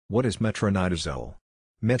What is metronidazole?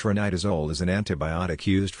 Metronidazole is an antibiotic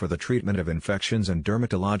used for the treatment of infections and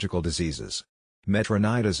dermatological diseases.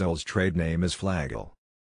 Metronidazole's trade name is Flagyl.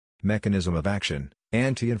 Mechanism of action: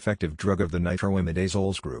 anti-infective drug of the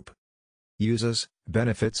nitroimidazoles group. Uses,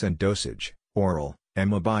 benefits and dosage: oral,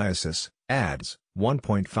 amebiasis, ADS,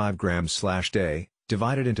 1.5 grams/day,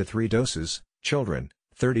 divided into 3 doses, children,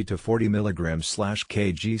 30 to 40 mg/kg/day,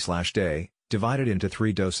 divided into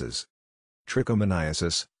 3 doses.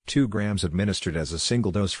 Trichomoniasis, 2 grams administered as a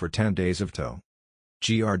single dose for 10 days of toe.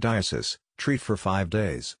 Giardiasis, treat for 5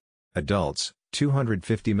 days. Adults,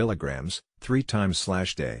 250 mg, 3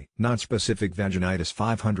 times/day. Non-specific vaginitis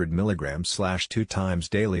 500 mg/2 times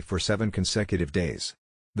daily for 7 consecutive days.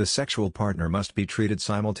 The sexual partner must be treated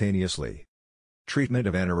simultaneously. Treatment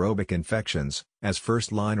of anaerobic infections, as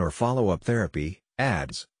first-line or follow-up therapy,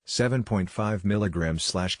 ADS, 7.5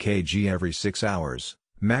 mg/kg every 6 hours,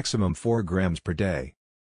 maximum 4 grams per day.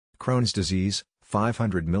 Crohn's disease,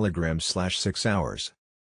 500 mg/6 hours.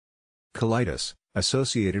 Colitis,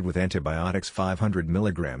 associated with antibiotics 500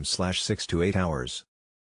 mg/6 to 8 hours.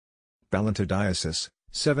 Ballantidiasis,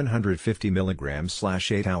 750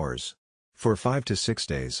 mg/8 hours. For 5 to 6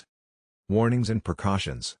 days. Warnings and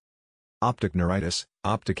precautions. Optic neuritis,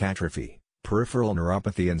 optic atrophy, peripheral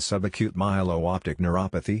neuropathy and subacute myelooptic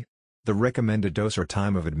neuropathy. The recommended dose or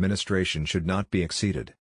time of administration should not be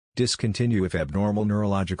exceeded. Discontinue if abnormal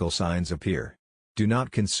neurological signs appear. Do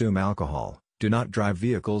not consume alcohol. Do not drive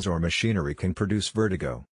vehicles or machinery can produce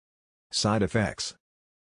vertigo. Side effects: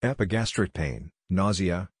 epigastric pain,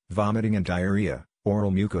 nausea, vomiting and diarrhea,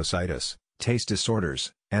 oral mucositis, taste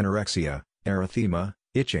disorders, anorexia, erythema,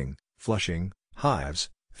 itching, flushing, hives,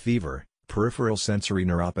 fever, peripheral sensory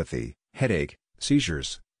neuropathy, headache,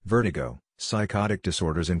 seizures, vertigo, psychotic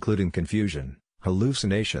disorders including confusion,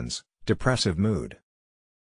 hallucinations, depressive mood.